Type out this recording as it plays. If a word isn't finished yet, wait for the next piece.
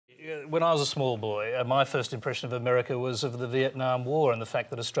when I was a small boy, my first impression of America was of the Vietnam War and the fact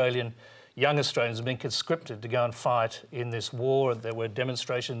that young Australians had been conscripted to go and fight in this war. There were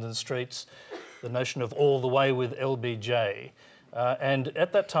demonstrations in the streets, the notion of all the way with LBJ. And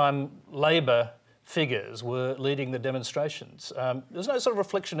at that time, Labor figures were leading the demonstrations. There's no sort of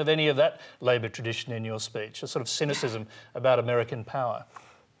reflection of any of that Labor tradition in your speech, a sort of cynicism about American power.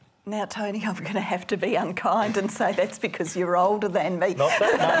 Now, Tony, I'm going to have to be unkind and say that's because you're older than me. Not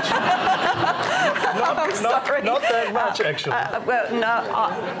that much. Not that much, actually. Well, no.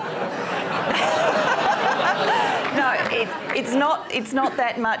 No, it's not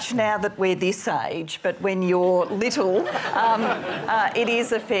that much now that we're this age, but when you're little, it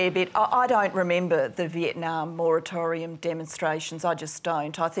is a fair bit. I don't remember the Vietnam moratorium demonstrations. I just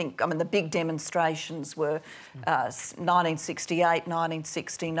don't. I mean, the big demonstrations were 1968,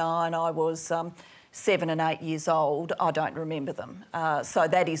 1969. I was 7 and 8 years old. I don't remember them. So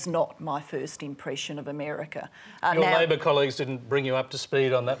that is not my first impression of America. Your Labor colleagues didn't bring you up to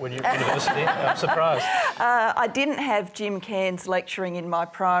speed on that when you were at university? I'm surprised. I didn't have Jim Cairns lecturing in my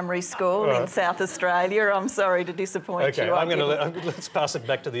primary school in South Australia. I'm sorry to disappoint you. OK, let's pass it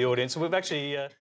back to the audience. We've actually...